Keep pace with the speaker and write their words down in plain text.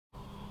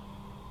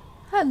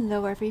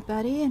Hello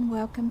everybody and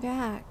welcome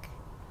back.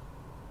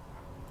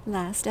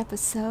 Last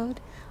episode,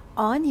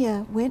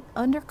 Awnya went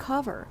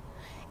undercover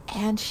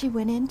and she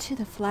went into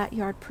the Flat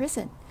Yard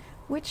prison,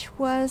 which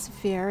was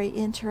very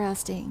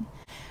interesting.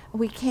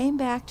 We came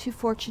back to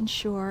Fortune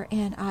Shore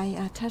and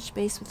I touched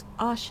base with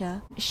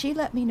Asha. She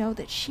let me know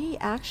that she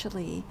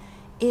actually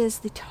is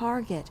the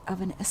target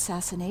of an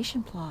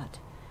assassination plot.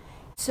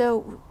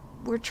 So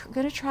we're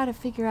going to try to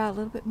figure out a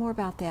little bit more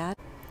about that.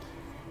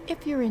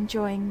 If you're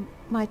enjoying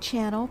my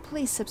channel,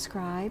 please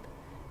subscribe.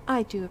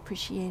 I do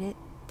appreciate it.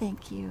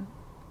 Thank you.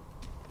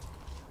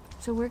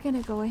 So we're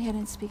going to go ahead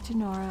and speak to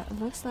Nora.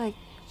 It looks like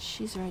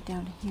she's right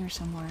down here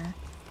somewhere.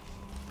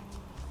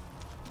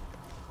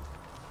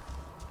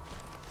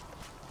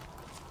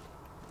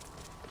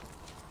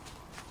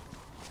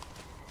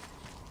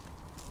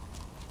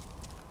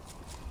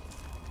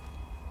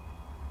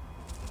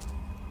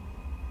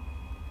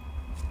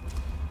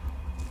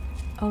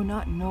 Oh,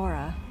 not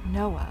Nora.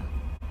 Noah.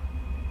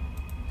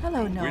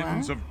 Hello, Noah. The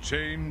winds of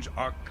change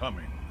are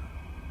coming.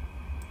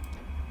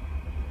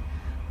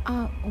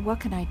 What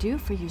can I do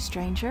for you,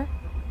 stranger?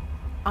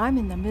 I'm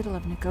in the middle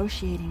of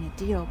negotiating a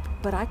deal,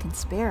 but I can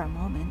spare a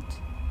moment.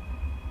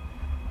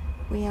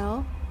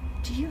 Well,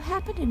 do you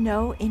happen to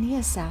know any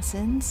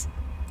assassins?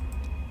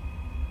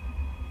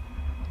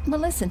 Well,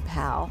 listen,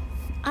 pal.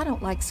 I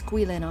don't like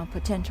squealing on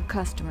potential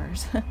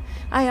customers.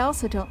 I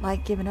also don't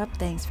like giving up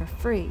things for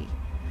free.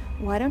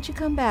 Why don't you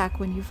come back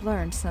when you've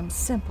learned some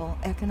simple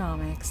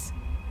economics?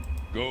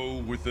 Go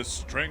with the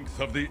strength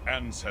of the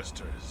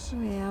ancestors.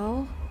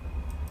 Well...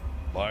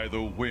 By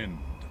the wind,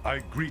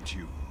 I greet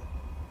you.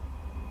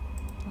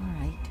 All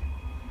right.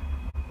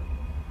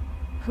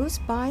 Who's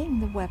buying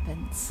the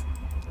weapons?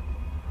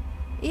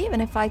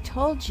 Even if I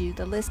told you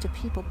the list of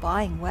people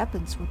buying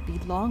weapons would be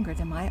longer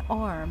than my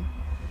arm.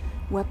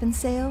 Weapon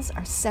sales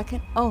are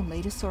second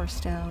only to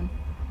Sourcestone.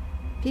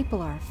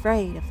 People are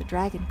afraid of the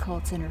dragon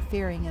cults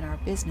interfering in our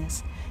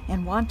business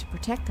and want to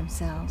protect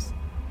themselves.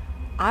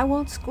 I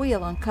won't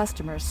squeal on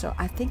customers, so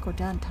I think we're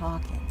done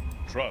talking.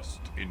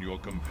 Trust in your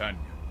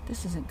companion.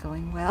 This isn't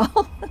going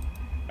well.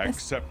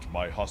 Accept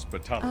my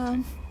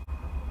hospitality.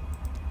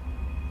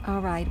 All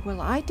right, well,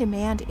 I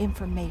demand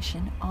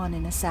information on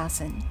an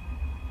assassin.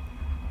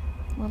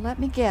 Well, let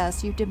me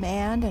guess, you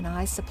demand and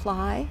I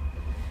supply?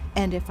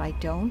 And if I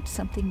don't,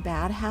 something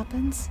bad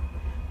happens?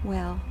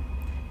 Well,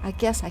 I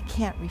guess I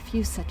can't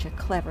refuse such a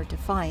clever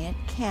defiant,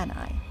 can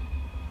I?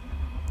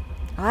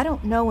 I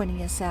don't know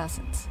any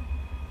assassins,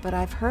 but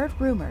I've heard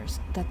rumors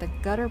that the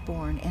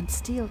Gutterborn and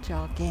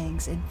Steeljaw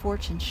gangs in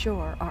Fortune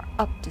Shore are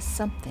up to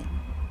something.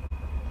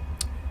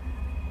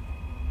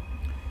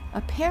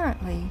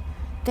 Apparently,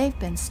 they've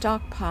been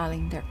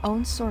stockpiling their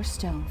own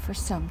Sourcestone for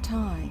some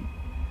time.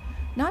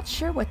 Not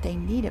sure what they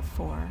need it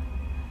for,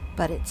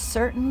 but it's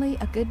certainly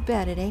a good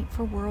bet it ain't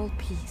for world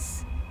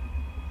peace.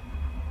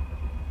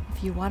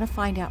 If you want to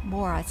find out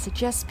more, I'd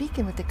suggest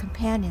speaking with the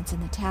companions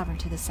in the tavern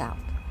to the south.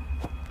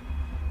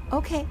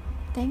 Okay,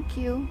 thank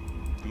you.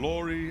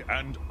 Glory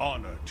and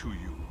honor to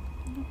you.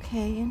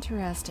 Okay,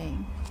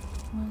 interesting.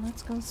 Well,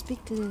 let's go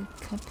speak to the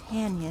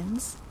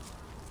companions.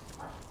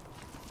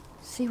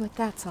 See what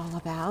that's all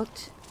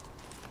about.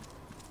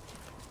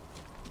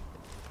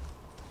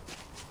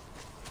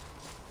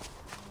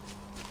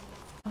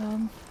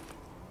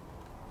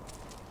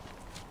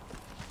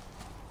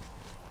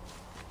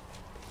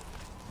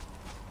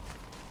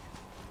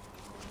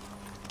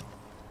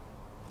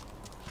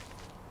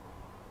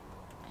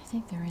 I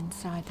think they're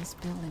inside this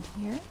building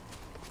here.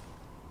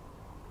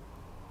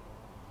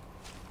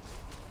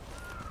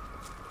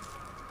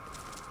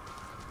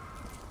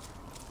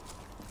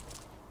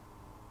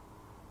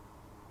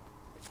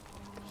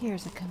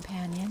 Here's a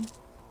companion.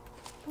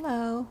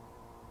 Hello.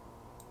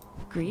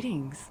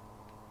 Greetings.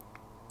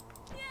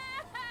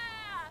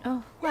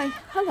 Oh, why,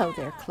 hello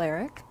there,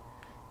 cleric.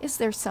 Is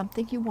there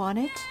something you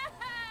wanted?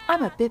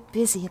 I'm a bit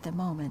busy at the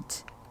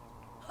moment.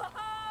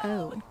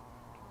 Oh,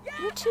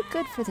 you're too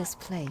good for this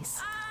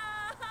place.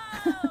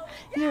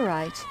 You're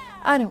right.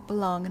 I don't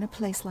belong in a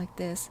place like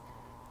this.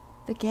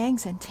 The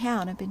gangs in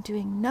town have been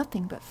doing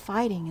nothing but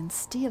fighting and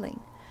stealing,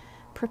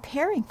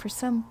 preparing for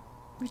some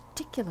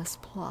ridiculous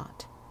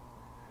plot.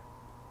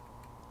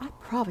 I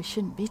probably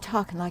shouldn't be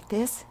talking like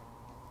this.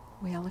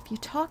 Well, if you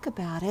talk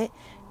about it,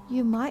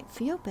 you might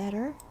feel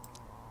better.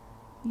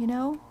 You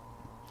know,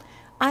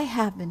 I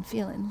have been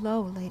feeling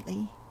low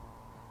lately.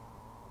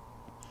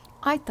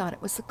 I thought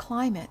it was the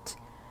climate,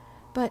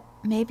 but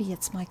maybe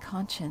it's my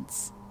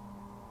conscience.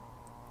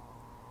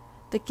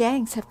 The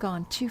gangs have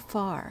gone too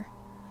far.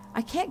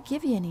 I can't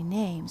give you any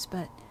names,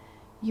 but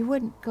you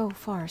wouldn't go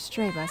far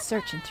astray by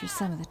searching through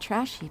some of the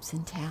trash heaps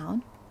in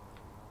town.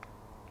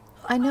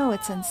 I know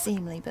it's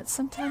unseemly, but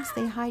sometimes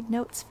they hide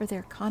notes for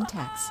their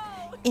contacts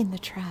in the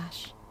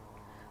trash.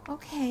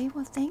 Okay,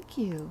 well, thank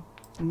you.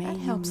 That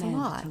helps a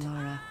lot.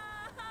 Laura.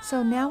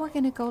 So now we're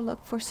going to go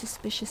look for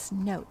suspicious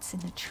notes in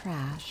the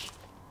trash.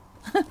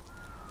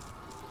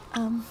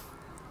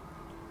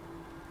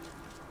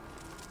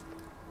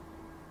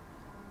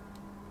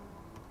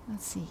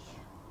 Let's see.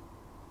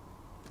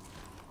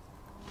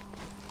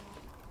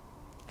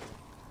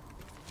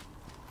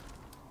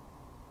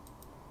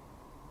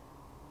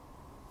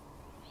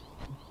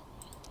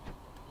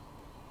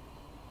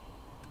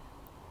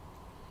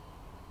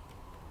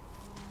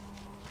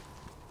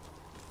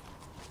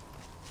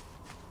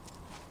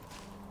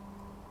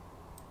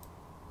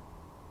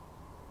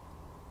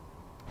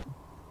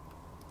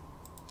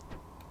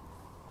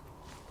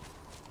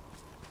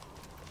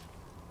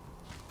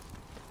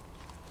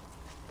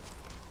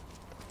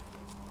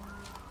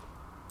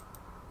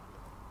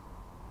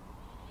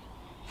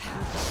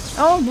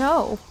 Oh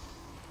no!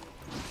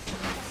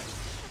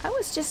 I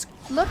was just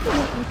looking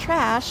at your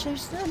trash.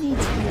 There's no need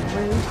to be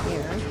rude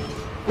here.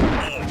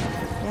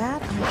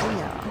 Bad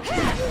idea.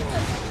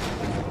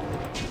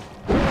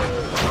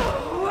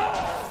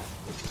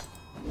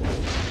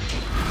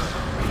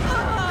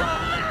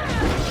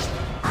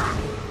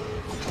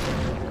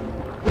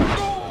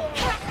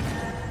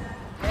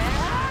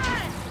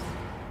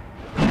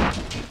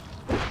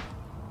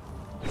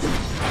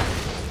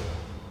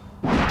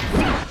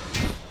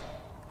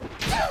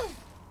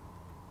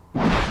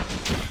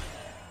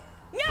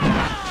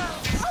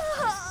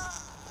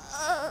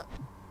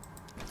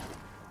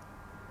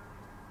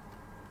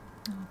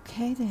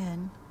 Okay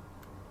then.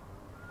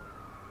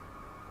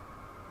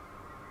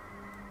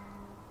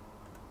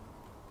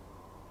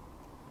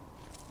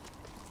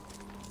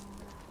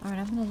 Alright,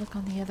 I'm gonna look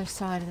on the other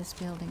side of this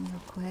building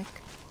real quick.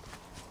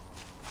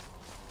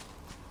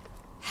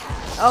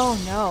 Oh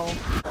no.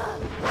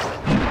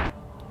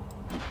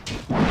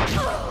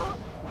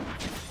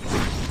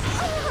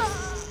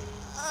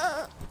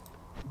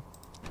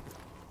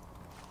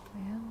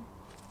 Well,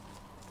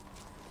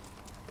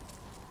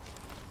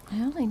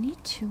 I only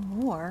need 2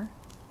 more.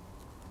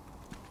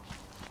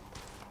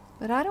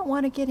 But I don't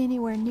want to get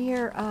anywhere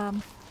near,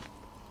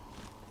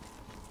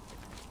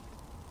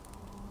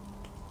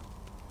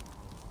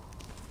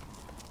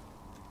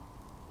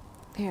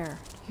 there.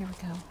 Here we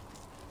go.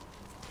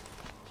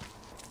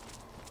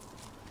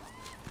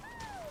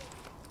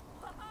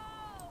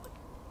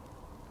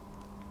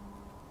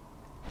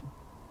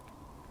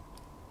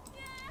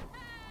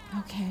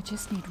 Okay, I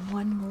just need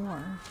 1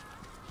 more.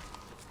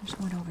 There's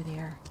one over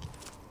there.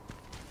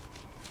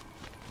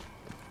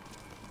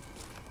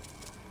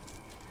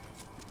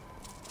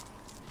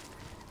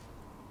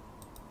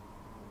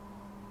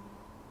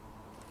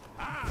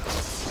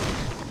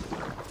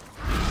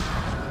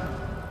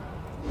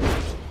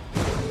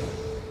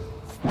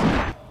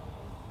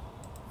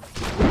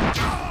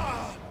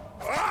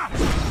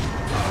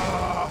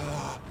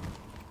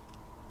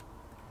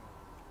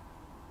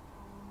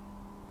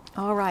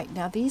 Alright,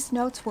 now these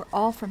notes were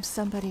all from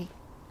somebody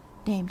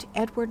named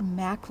Edward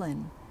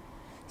Macklin.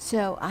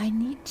 So I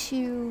need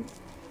to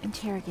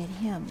interrogate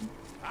him.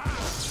 I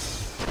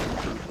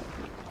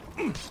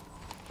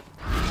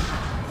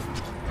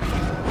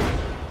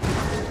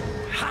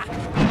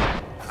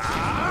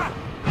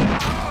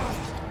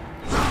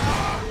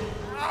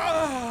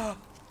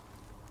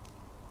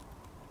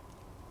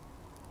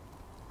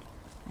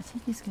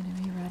think he's going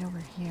to be right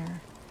over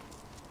here.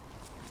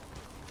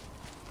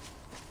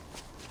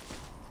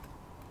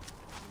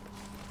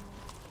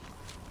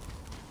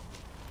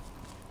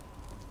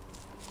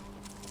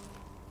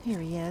 Here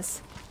he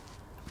is.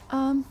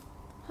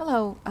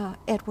 Hello,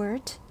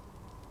 Edward.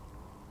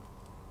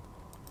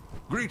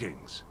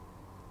 Greetings.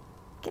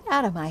 Get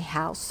out of my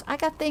house. I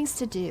got things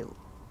to do.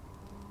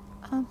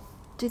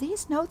 Do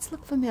these notes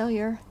look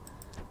familiar?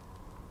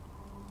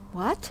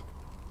 What?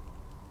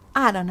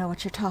 I don't know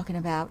what you're talking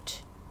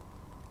about.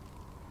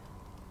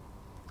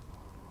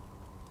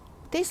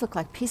 These look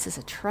like pieces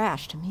of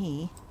trash to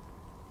me.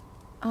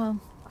 I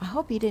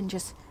hope you didn't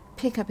just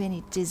pick up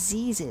any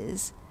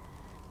diseases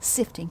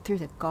sifting through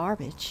the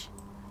garbage.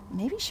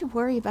 Maybe you should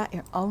worry about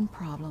your own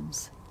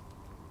problems.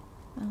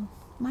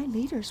 My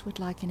leaders would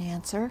like an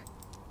answer.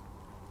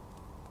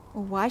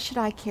 Well, why should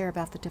I care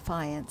about the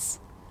Defiance?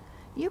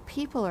 You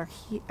people are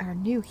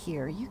new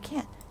here. You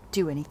can't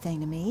do anything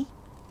to me.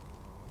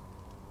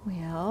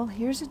 Well,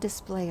 here's a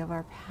display of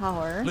our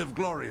power. Live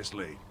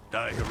gloriously,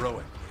 die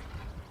heroically.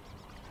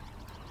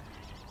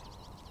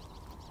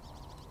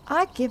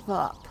 I give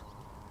up.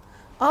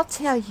 I'll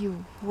tell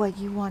you what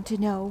you want to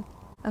know,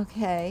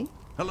 okay?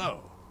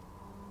 Hello.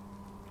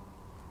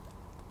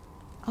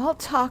 I'll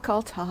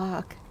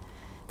talk.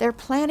 They're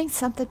planning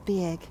something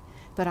big,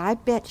 but I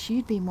bet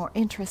you'd be more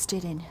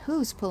interested in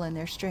who's pulling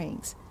their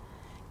strings.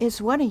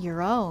 It's one of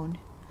your own.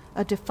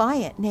 A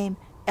Defiant named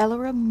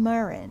Elora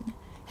Murrin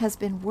has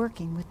been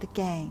working with the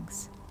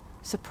gangs.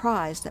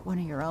 Surprised that one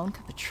of your own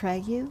could betray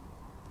you?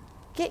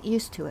 Get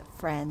used to it,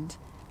 friend.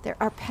 There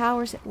are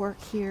powers at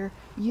work here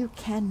you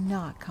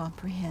cannot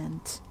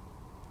comprehend.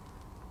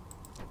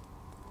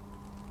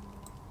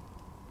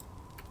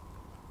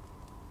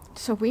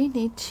 So we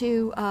need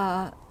to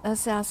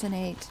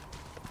assassinate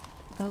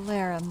the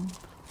Laram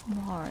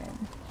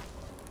Morin.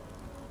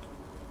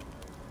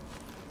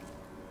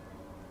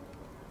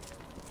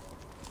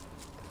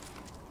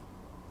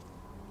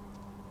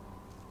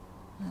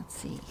 Let's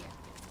see.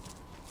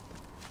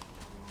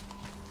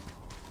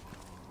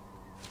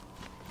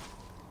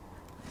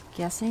 I'm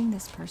guessing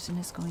this person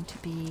is going to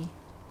be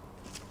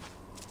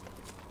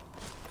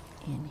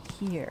in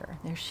here.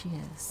 There she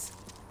is.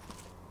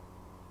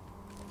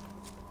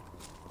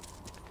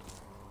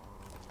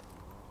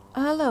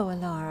 Hello,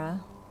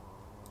 Alara.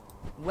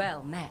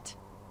 Well met.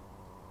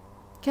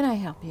 Can I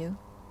help you?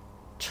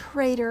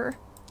 Traitor.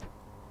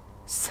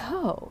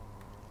 So,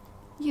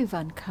 you've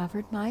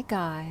uncovered my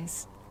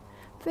guise.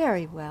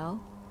 Very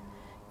well.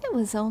 It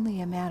was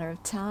only a matter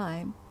of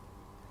time.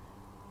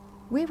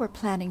 We were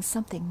planning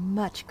something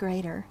much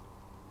greater.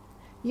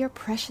 Your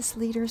precious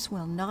leaders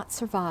will not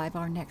survive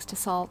our next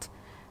assault.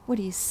 What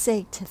do you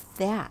say to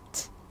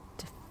that,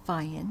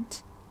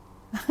 Defiant?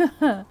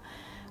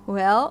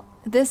 Well,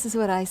 this is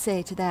what I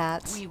say to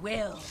that. We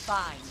will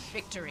find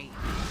victory.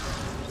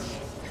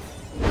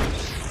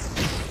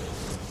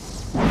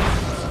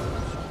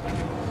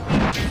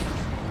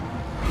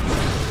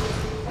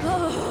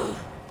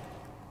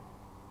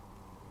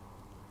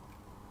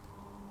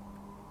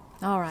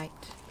 All right.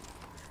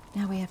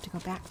 Now we have to go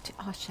back to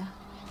Asha.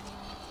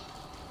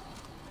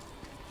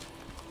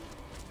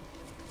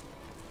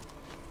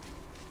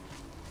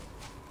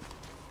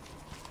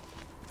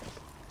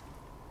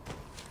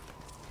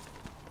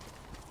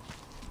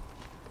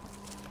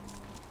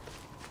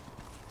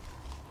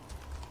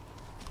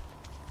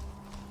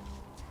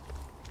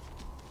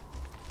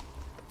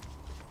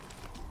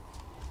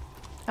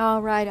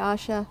 All right,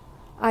 Asha.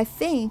 I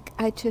think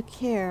I took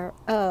care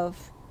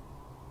of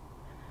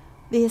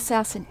the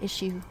assassin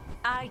issue.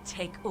 I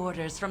take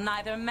orders from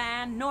neither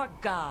man nor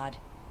God.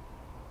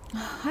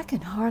 I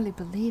can hardly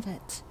believe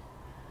it.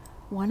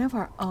 One of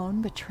our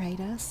own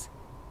betrayed us.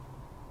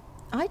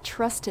 I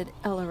trusted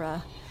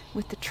Elora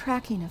with the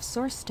tracking of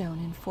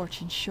Sourcestone in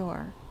Fortune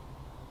Shore.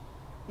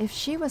 If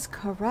she was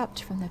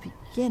corrupt from the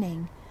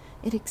beginning,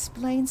 it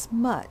explains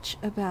much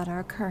about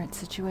our current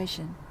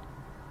situation.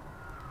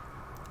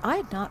 I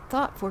had not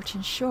thought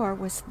Fortune Shore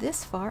was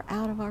this far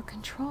out of our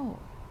control.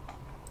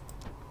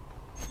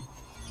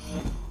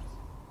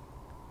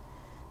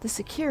 The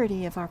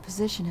security of our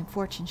position in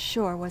Fortune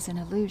Shore was an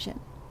illusion.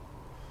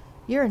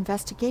 Your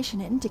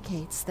investigation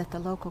indicates that the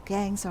local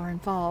gangs are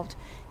involved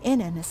in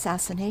an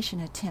assassination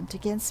attempt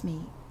against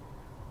me,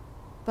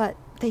 but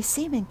they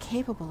seem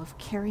incapable of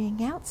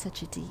carrying out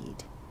such a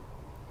deed.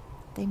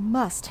 They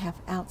must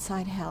have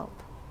outside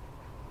help.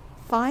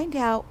 Find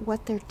out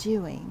what they're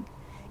doing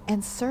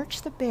and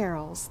search the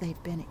barrels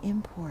they've been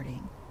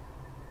importing.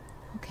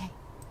 Okay.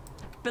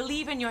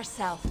 Believe in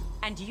yourself,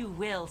 and you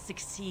will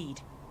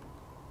succeed.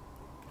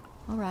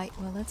 All right,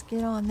 well, let's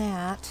get on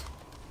that.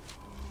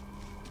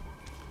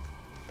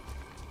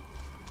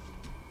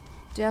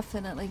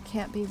 Definitely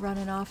can't be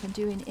running off and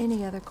doing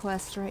any other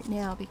quests right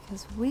now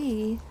because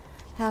we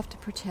have to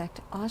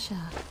protect Asha.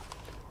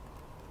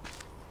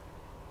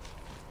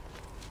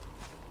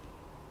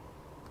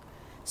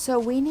 So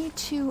we need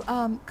to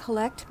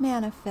collect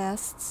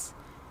manifests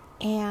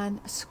and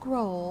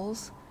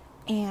scrolls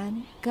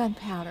and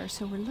gunpowder.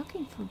 So we're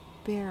looking for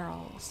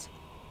barrels.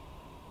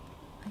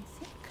 I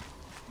think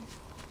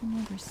I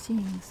remember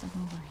seeing some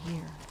over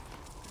here.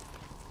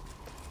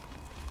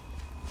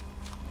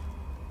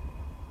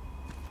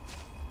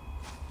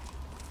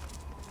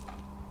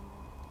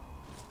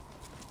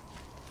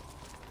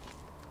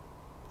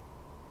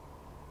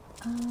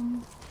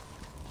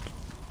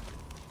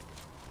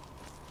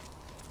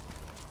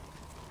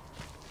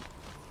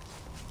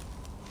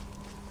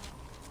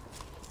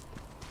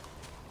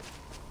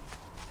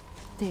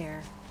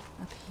 There,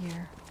 up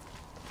here.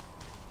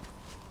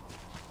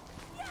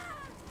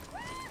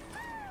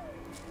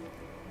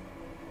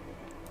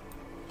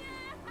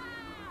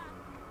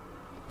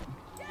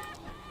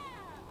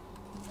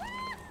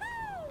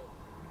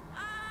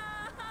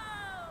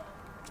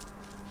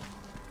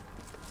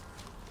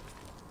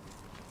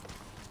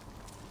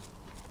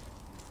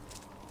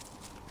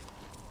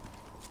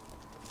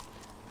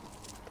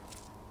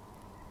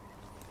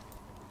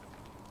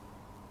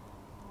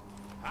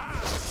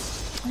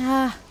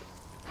 Ah.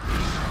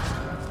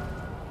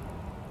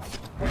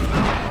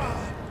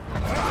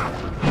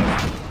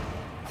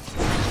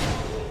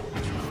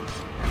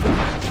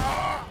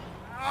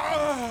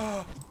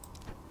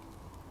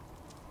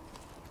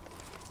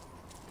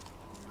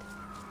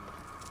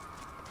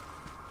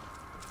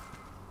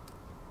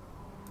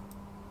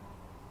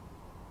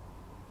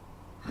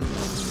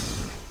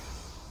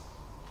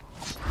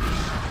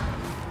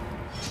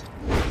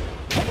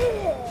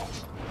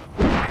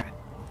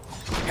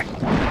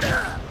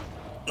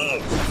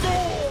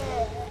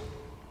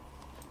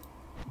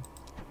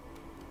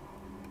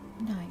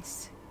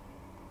 Nice.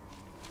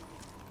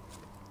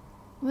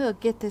 We'll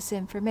get this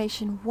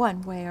information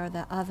one way or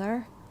the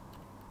other.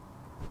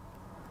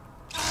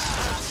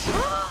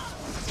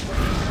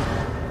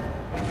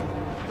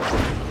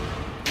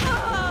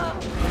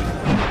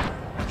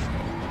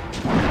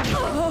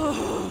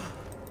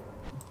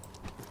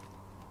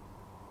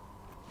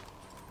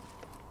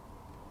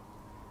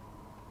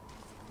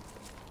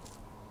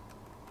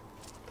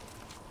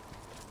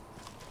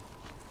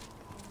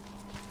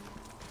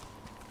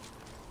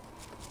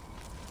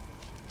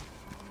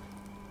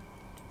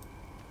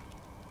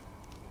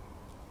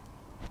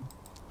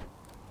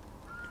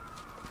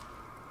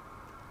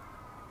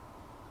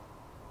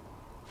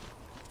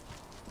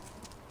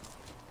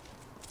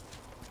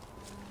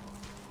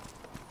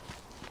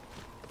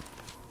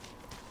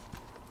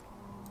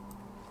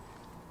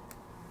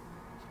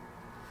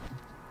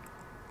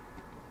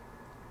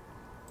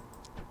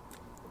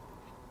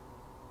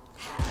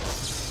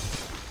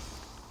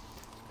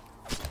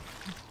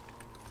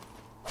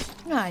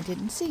 I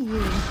didn't see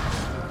you.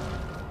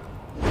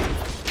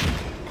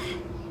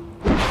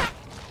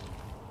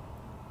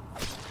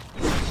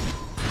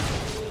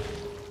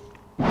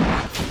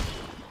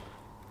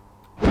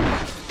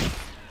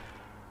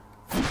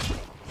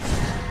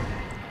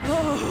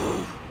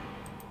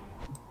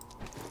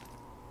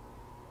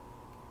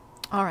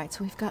 Alright,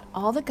 so we've got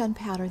all the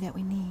gunpowder that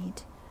we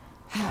need.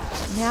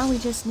 Now we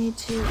just need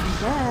to, I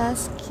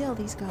guess, kill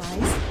these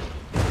guys.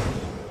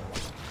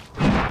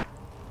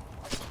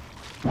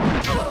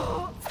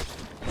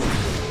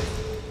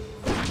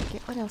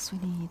 Get what else we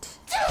need.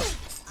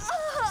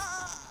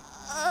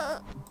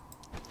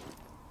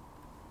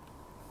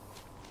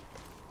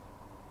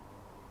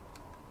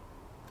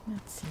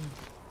 Let's see.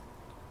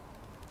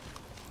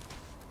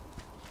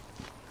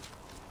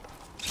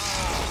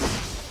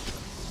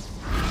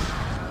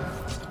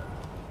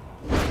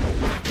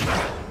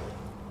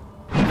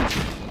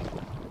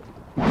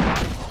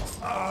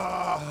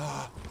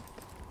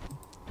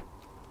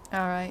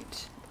 All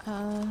right.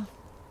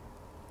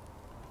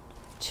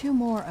 2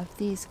 more of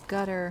these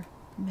gutter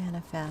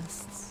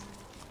manifests.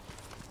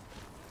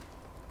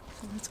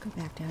 So let's go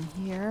back down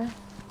here.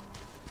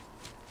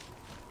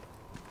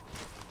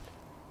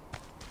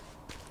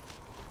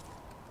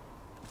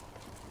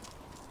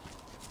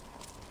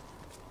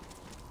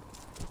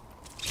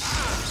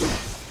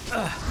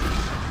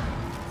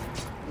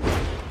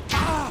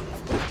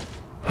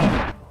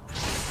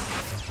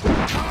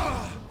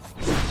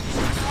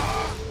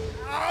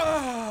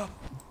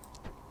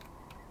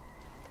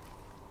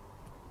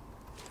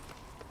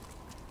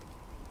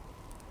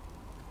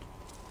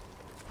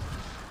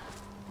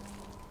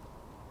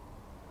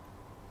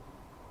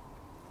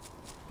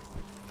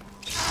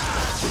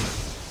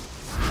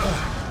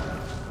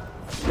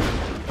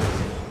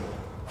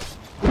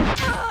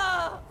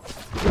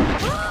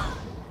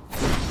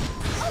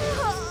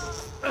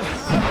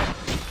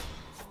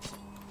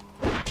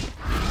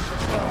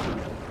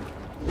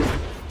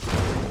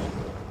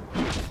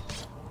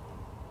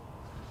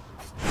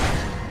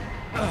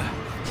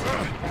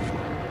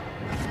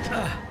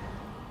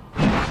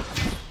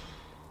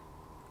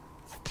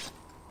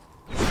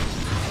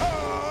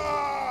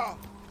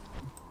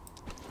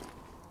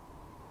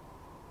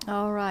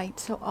 Alright,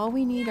 so all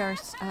we need are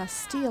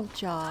steel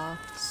jaw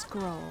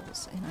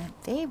scrolls, and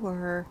they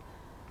were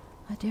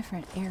a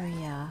different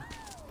area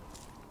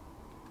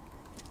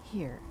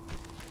here.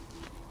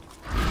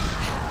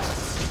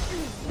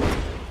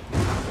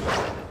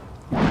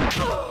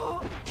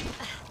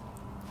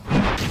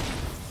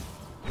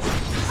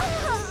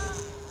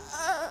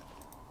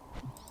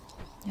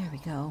 There we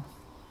go.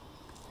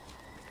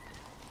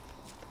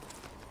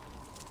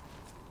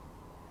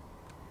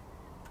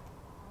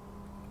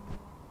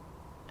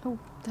 Oh,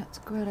 that's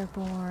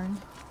Grutterborn.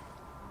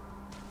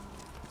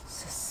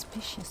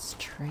 Suspicious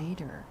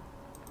traitor.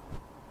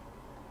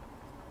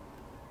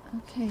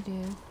 Okay,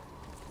 dude.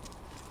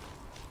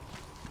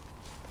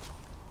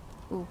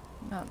 Ooh,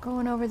 not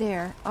going over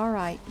there.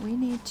 Alright, we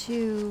need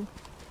to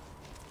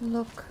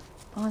look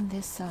on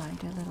this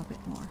side a little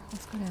bit more.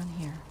 Let's go down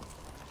here.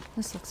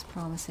 This looks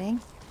promising.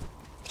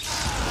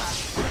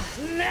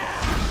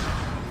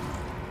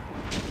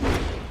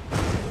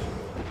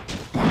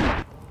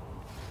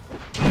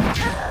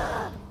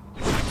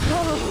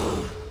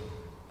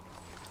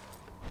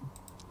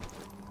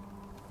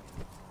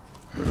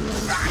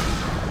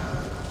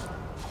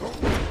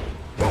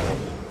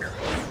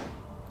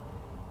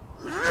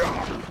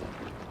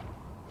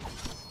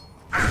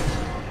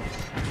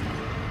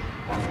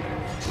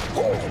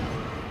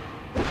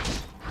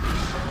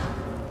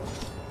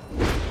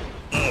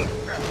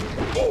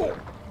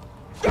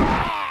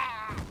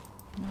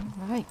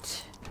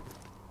 Alright.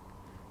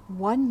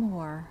 One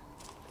more.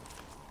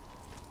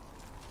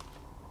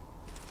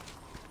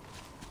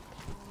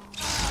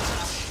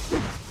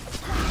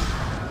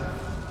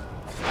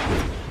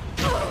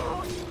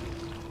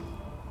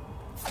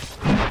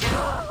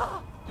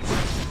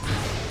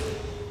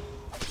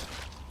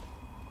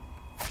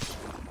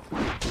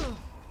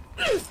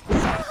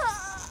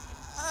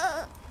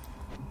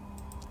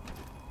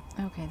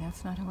 Okay,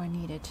 that's not who I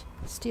needed.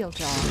 Steel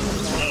jaw.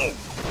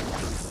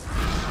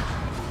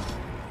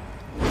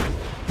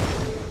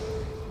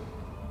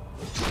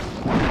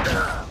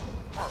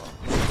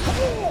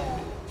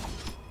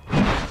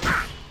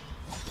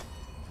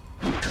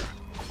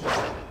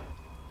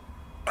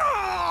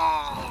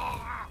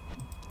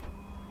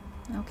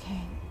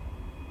 Okay.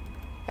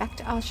 Back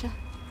to Asha.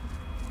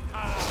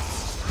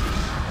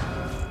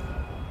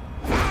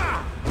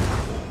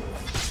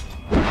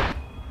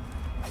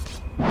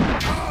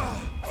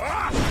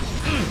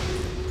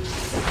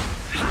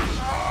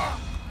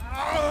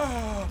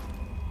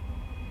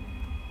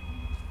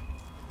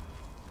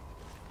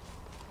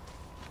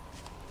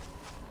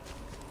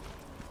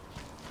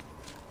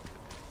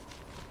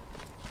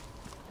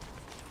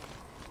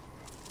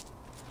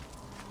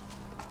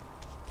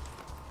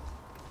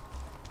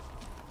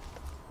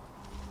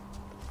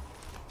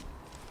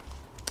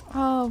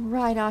 Oh,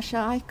 right,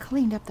 Asha. I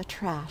cleaned up the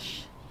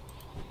trash.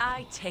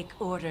 I take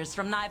orders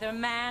from neither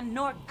man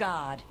nor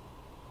God.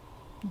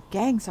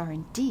 Gangs are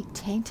indeed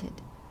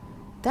tainted.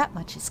 That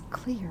much is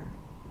clear.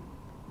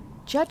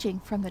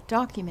 Judging from the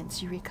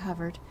documents you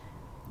recovered,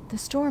 the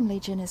Storm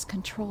Legion is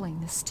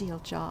controlling the Steel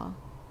Jaw,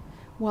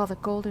 while the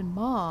Golden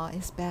Maw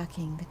is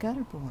backing the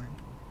Gutterborn.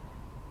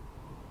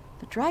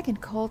 The dragon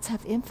cults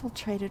have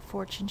infiltrated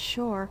Fortune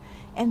Shore,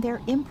 and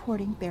they're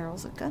importing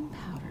barrels of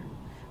gunpowder.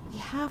 We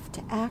have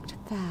to act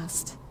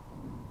fast.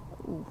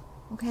 Ooh,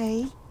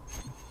 okay.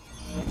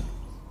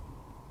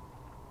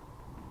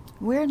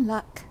 We're in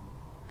luck.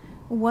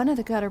 One of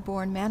the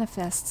Gutterborn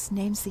manifests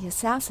names the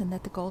assassin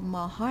that the Golden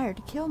Maw hired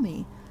to kill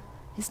me.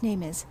 His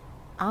name is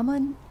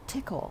Amon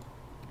Tickle.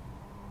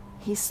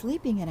 He's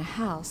sleeping in a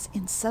house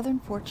in southern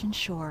Fortune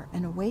Shore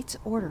and awaits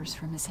orders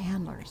from his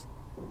handlers.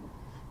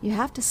 You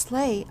have to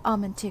slay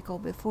Amon Tickle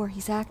before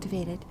he's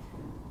activated.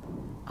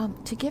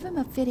 To give him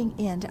a fitting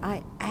end,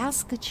 I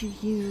ask that you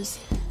use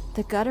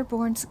the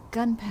Gutterborn's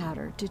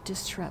gunpowder to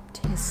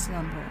disrupt his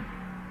slumber.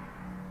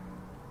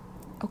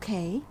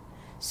 Okay,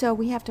 so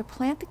we have to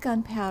plant the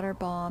gunpowder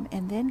bomb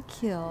and then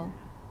kill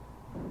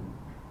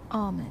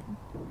Amon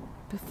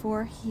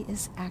before he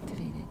is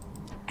activated.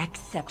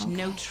 Accept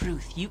no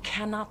truth you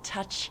cannot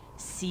touch,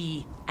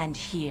 see, and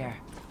hear.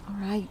 All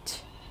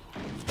right.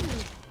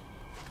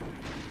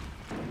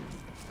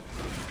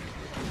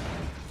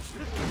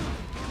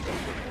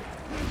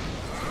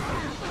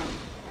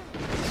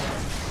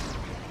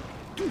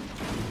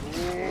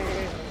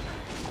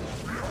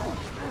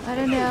 I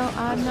don't know.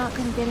 I'm not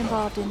going to get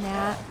involved in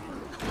that.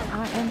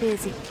 I am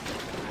busy.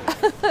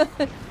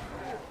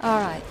 All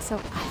right, so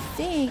I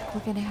think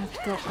we're going to have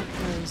to go up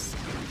those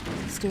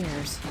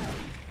stairs.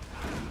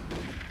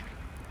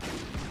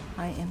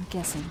 I am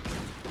guessing.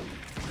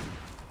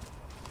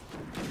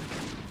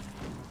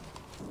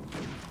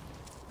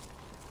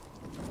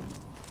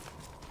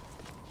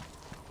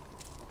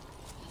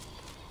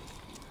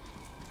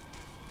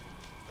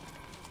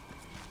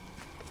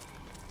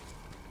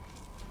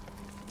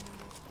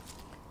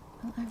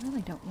 Well, I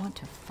really don't want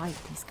to fight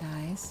these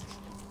guys.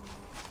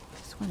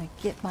 Just want to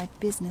get my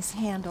business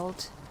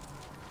handled.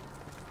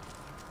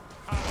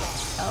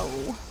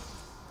 Oh.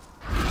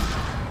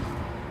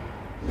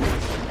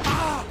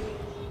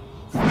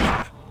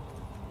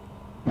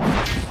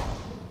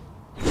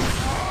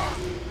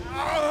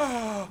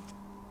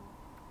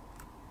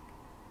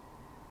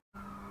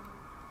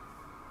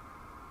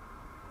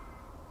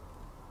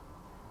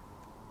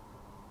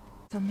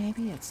 So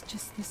maybe it's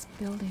just this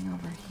building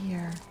over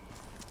here.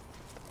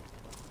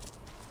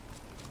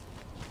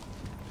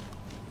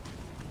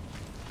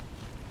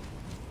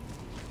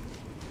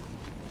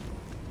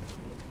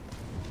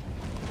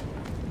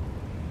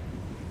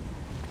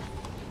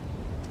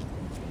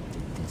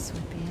 This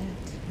would be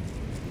it.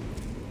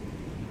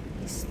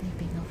 He's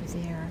sleeping over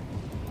there.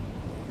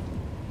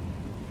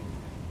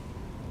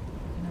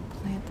 I'm gonna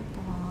plant the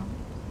bomb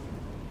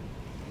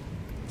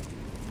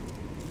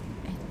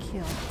and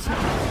kill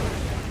Tickle.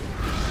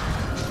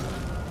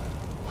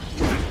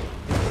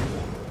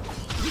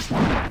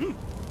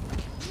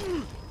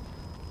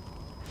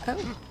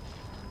 Oh.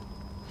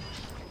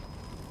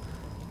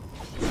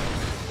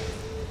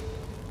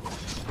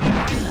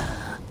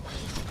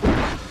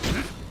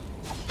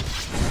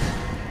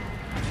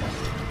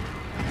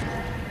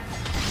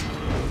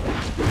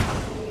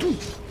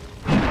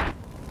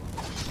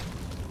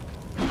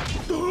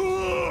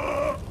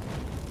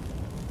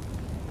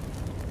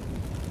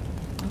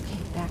 Okay,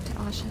 back to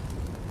Asha.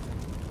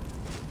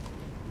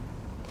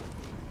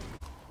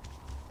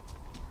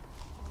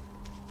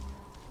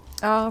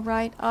 All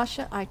right,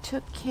 Asha, I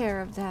took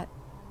care of that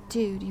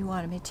dude you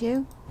wanted me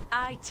to.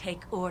 I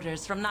take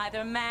orders from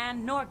neither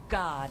man nor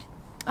God.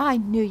 I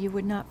knew you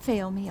would not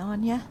fail me,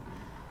 Awnya.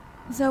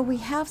 Though we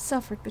have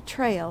suffered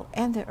betrayal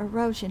and the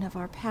erosion of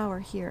our power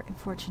here in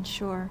Fortune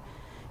Shore,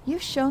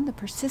 you've shown the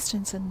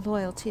persistence and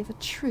loyalty of a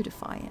true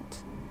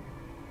defiant.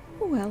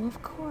 Well,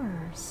 of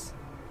course.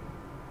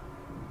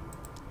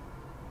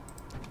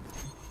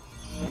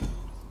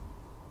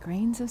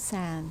 Grains of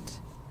sand.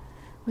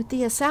 With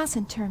the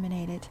assassin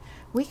terminated,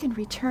 we can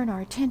return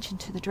our attention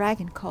to the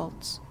dragon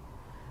cults.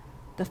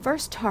 The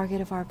first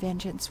target of our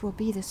vengeance will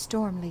be the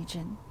Storm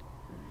Legion.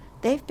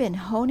 They've been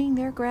honing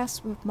their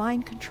grasp of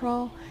mind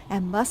control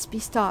and must be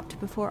stopped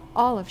before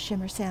all of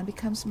Shimmersand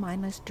becomes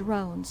mindless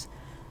drones.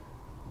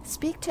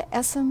 Speak to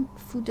Essam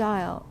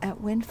Fudail at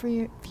Wind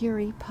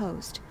Fury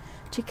Post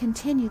to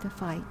continue the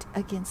fight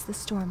against the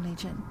Storm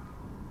Legion.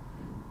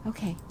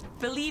 Okay.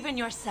 Believe in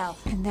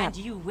yourself, and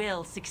you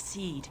will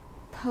succeed.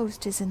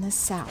 Post is in the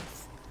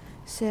south.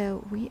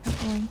 So we are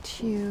going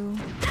to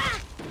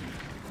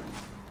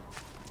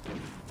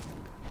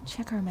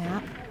check our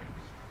map.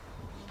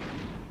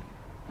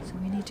 So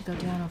we need to go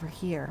down over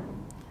here.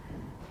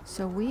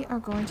 So we are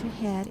going to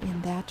head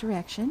in that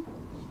direction.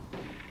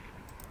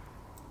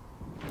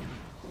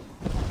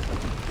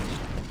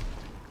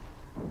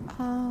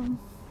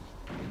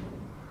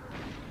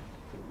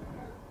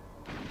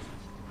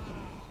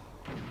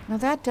 Now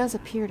that does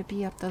appear to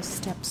be up those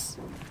steps.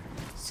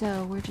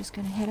 So we're just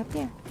going to head up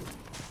there.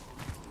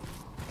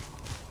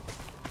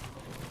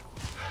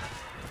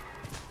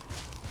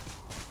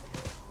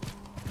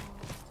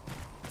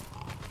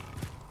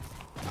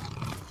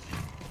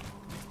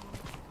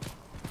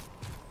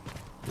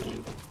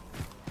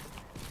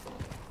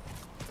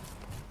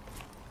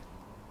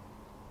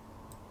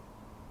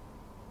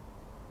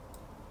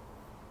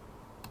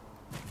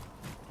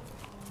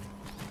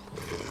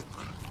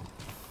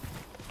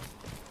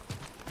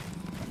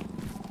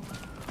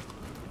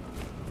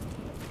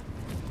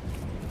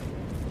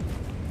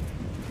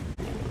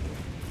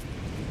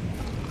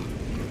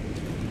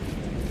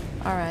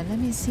 Alright, let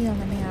me see on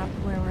the map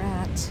where we're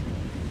at.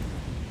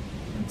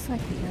 Looks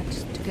like we got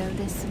to go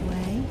this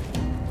way.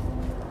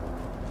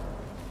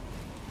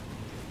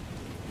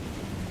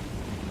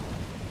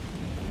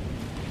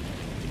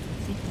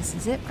 I think this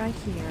is it right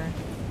here.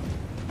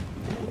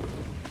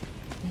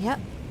 Yep.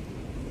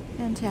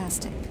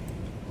 Fantastic.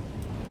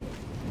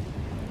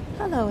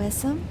 Hello,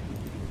 Isam.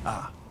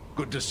 Ah,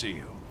 good to see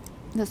you.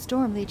 The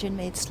Storm Legion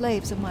made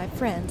slaves of my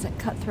friends at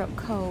Cutthroat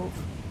Cove.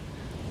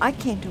 I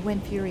came to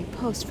Wind Fury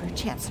Post for a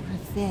chance of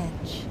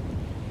revenge.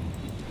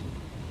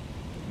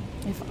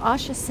 If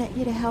Asha sent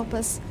you to help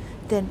us,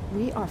 then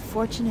we are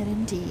fortunate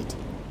indeed.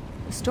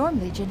 The Storm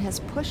Legion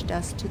has pushed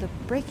us to the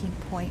breaking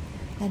point,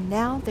 and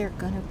now they're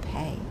gonna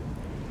pay.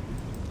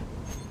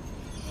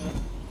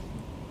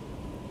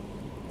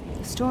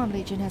 The Storm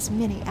Legion has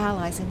many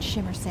allies in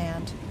Shimmer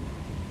Sand,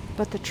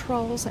 but the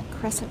trolls at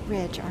Crescent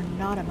Ridge are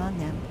not among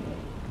them.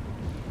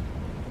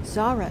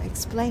 Zara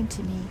explained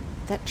to me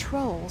that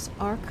trolls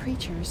are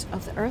creatures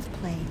of the earth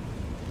plane,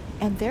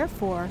 and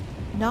therefore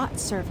not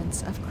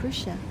servants of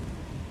Crucia.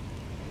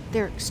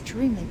 They're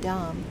extremely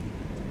dumb,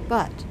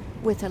 but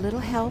with a little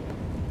help,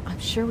 I'm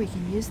sure we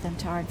can use them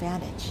to our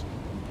advantage.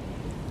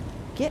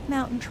 Get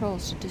mountain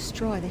trolls to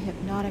destroy the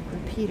hypnotic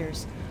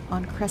repeaters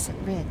on Crescent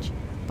Ridge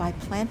by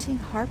planting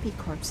harpy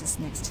corpses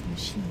next to the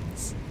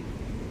machines.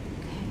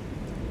 Okay.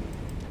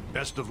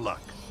 Best of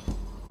luck.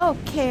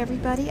 Okay,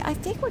 everybody, I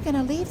think we're going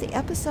to leave the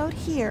episode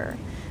here.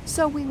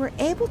 So we were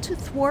able to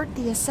thwart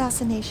the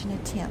assassination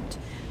attempt.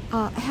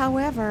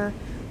 However,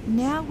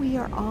 now we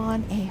are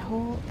on a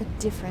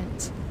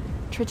different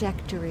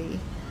trajectory.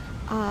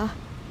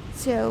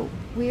 So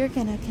we're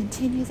going to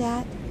continue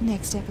that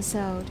next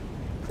episode.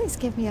 Please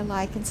give me a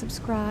like and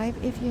subscribe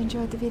if you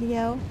enjoyed the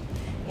video.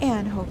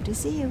 And hope to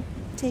see you.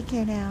 Take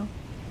care now.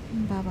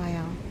 Bye-bye,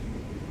 y'all.